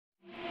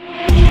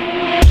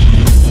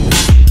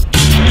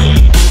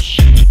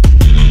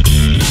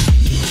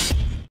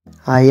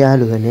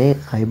ආයාලුවනේ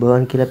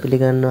අයිබෝන් කියලා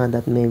පිළිගන්නවා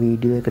අදත් මේ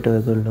වීඩියෝ එකට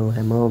ඔයගොල්ලෝ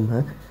හැමෝම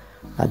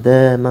අද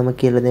මම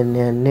කියලා දෙන්න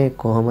යන්නේ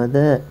කොහොමද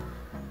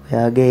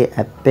ඔයාගේ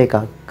ඇප්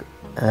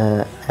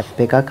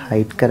එකක්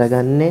හයිඩ්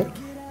කරගන්නේ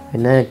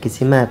වෙන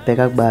කිසිම ඇප්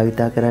එකක්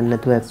භාවිතා කරන්නේ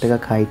නැතුව ඇප්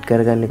එකක් හයිඩ්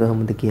කරගන්නේ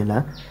කොහොමද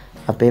කියලා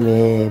අපේ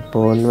මේ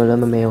ෆෝන්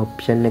වලම මේ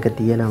ඔප්ෂන් එක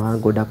තියෙනවා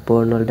ගොඩක්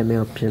ෆෝන් වලට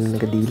මේ ඔප්ෂන්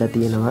එක දීලා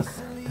තියෙනවා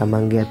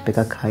තමන්ගේ ඇප්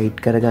එකක්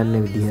හයිඩ්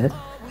කරගන්න විදිහ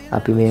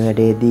අපි මේ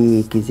වැඩේදී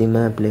කිසිම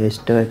Play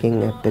Store එකකින්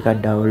app එකක්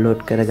download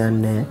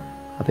කරගන්නේ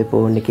අපේ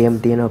ෆෝන් එකේම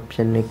තියෙන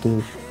option එකකින්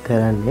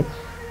කරන්නේ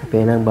අපි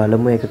එහෙනම්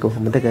බලමු ඒක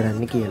කොහොමද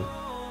කරන්න කියලා.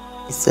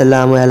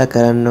 ඉස්සෙල්ලාම ඔයාලා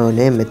කරන්න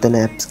ඕනේ මෙතන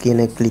apps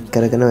කියන එක click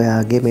කරගෙන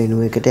ඔයාගේ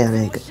menu එකට යන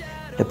එක.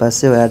 ඊට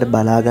පස්සේ ඔයාලට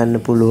බලා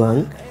ගන්න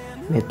පුළුවන්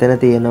මෙතන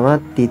තියෙනවා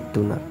තිත්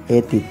තුන.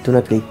 ඒ තිත් තුන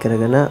click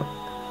කරගෙන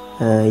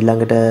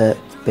ඊළඟට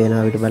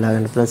පේනවා විදිහට බලා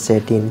ගන්න පුළුවන්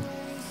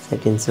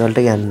settings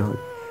වලට යන්න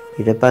ඕනේ.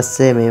 ඊට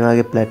පස්සේ මේ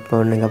වගේ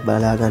platform එකක්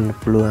බලා ගන්න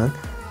පුළුවන්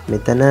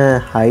මෙතන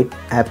hide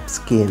apps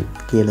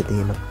කියලා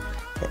තියෙනවා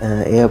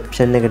ඒ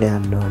option එකට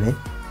යන්න ඕනේ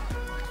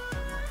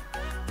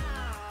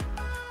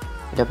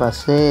ඊට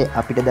පස්සේ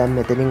අපිට දැන්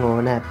මෙතනින්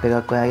ඕන app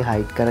එකක් ඔයාගේ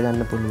hide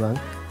කරගන්න පුළුවන්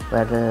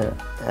ඔයාලට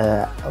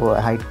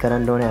hide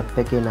කරන්න ඕන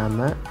app එකේ නම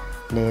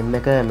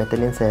name එක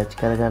මෙතනින් search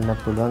කරගන්න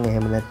පුළුවන්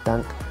එහෙම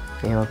නැත්නම්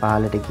මෙහෙම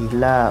පහළට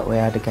ගිහිල්ලා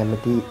ඔයාට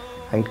කැමති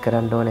hide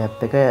කරන්න ඕන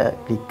app එක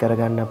click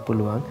කරගන්න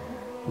පුළුවන්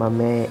මම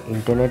මේ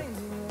ඉන්ටර්නෙට්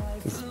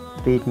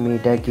ස්පීඩ්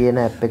මීටර් කියන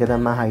ඇප් එක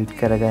තමයි හයිඩ්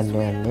කරගන්න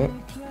යන්නේ.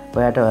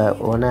 ඔයාට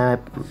ඕන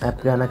ඇප්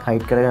ගානක්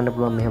හයිඩ් කරගන්න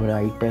පුළුවන් මෙහෙම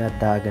රයිට් එකක්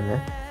දාගෙන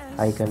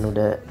අයිකන් උඩ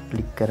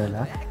ක්ලික්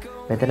කරලා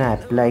මෙතන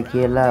ඇප්ලයි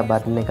කියලා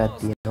බටන් එකක්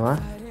තියෙනවා.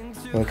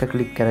 මේක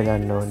ක්ලික්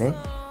කරගන්න ඕනේ.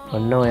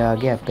 ඔන්න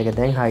ඔයාගේ ඇප් එක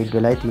දැන් හයිඩ්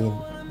වෙලා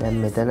තියෙන්නේ. දැන්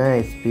මෙතන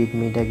ස්පීඩ්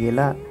මීටර්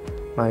කියලා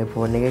මගේ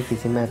ෆෝන් එකේ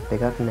කිසිම ඇප්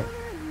එකක් නැහැ.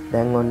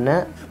 දැන් ඔන්න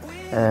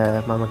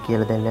මම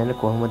කියලා දෙන්න යන්නේ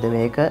කොහොමද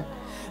මේක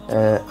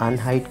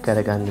unhide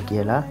කරගන්න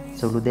කියලා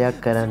සුළු දෙයක්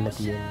කරන්න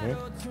තියෙන්නේ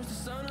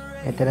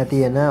මෙතන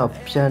තියෙන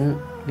ඔප්ෂන්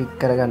ක්ලික්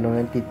කරගන්න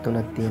ඕනේ තිත්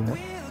තුනක් තියෙනවා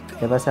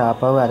ඊට පස්සේ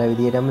ආපහු අර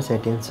විදිහටම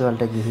settings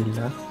වලට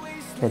ගිහිල්ලා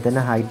මෙතන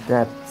hide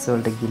apps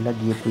වලට ගිහිල්ලා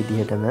ගියපු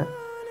විදිහටම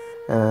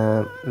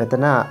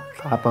මෙතන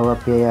ආපහු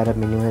අපි අර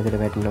menu එකට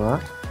වැටෙනවා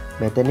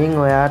මෙතනින්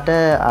ඔයාට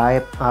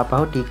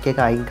ආපහු ටික්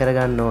එක අයින්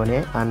කරගන්න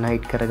ඕනේ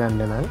unhide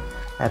කරගන්න නම්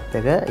app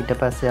එක ඊට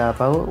පස්සේ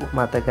ආපහු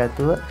මතක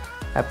ඇතුව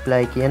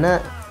apply කියන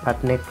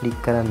බටන් එක ක්ලික්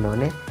කරන්න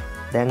ඕනේ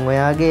දැන්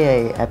ඔයාගේ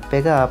ඇප්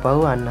එක ආපහු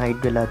unhide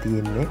වෙලා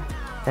තියෙන්නේ.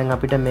 දැන්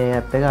අපිට මේ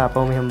ඇප් එක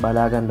ආපහු මෙහෙම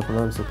බලා ගන්න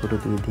පුළුවන්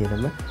සුපුරුදු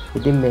විදිහටම.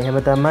 ඉතින් මෙහෙම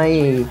තමයි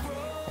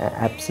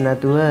apps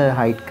නැතුව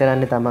hide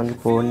කරන්න තමන්ගේ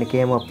ෆෝන්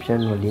එකේම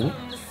option වලින්.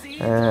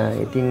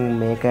 ඉතින්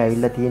මේක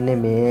ඇවිල්ලා තියෙන්නේ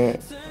මේ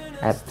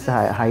apps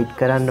hide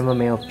කරන්නම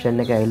මේ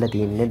option එක ඇවිල්ලා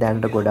තියෙන්නේ.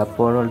 දැනට ගොඩක්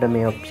ෆෝන් වලට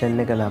මේ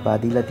option එක ලබා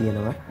දීලා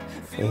තියෙනවා.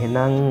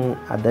 එහෙනම්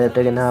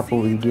අදට ගෙන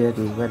ආපු වීඩියෝ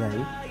එක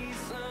ඉවරයි.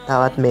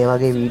 තවත් මේ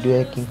වගේ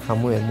වීඩියෝ එකකින්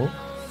හමු වෙමු.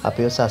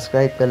 අපිව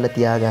subscribe කරලා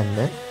තියාගන්න.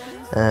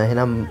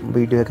 එහෙනම්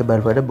වීඩියෝ එක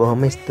බලපුවට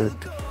බොහොම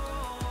ස්තුතියි.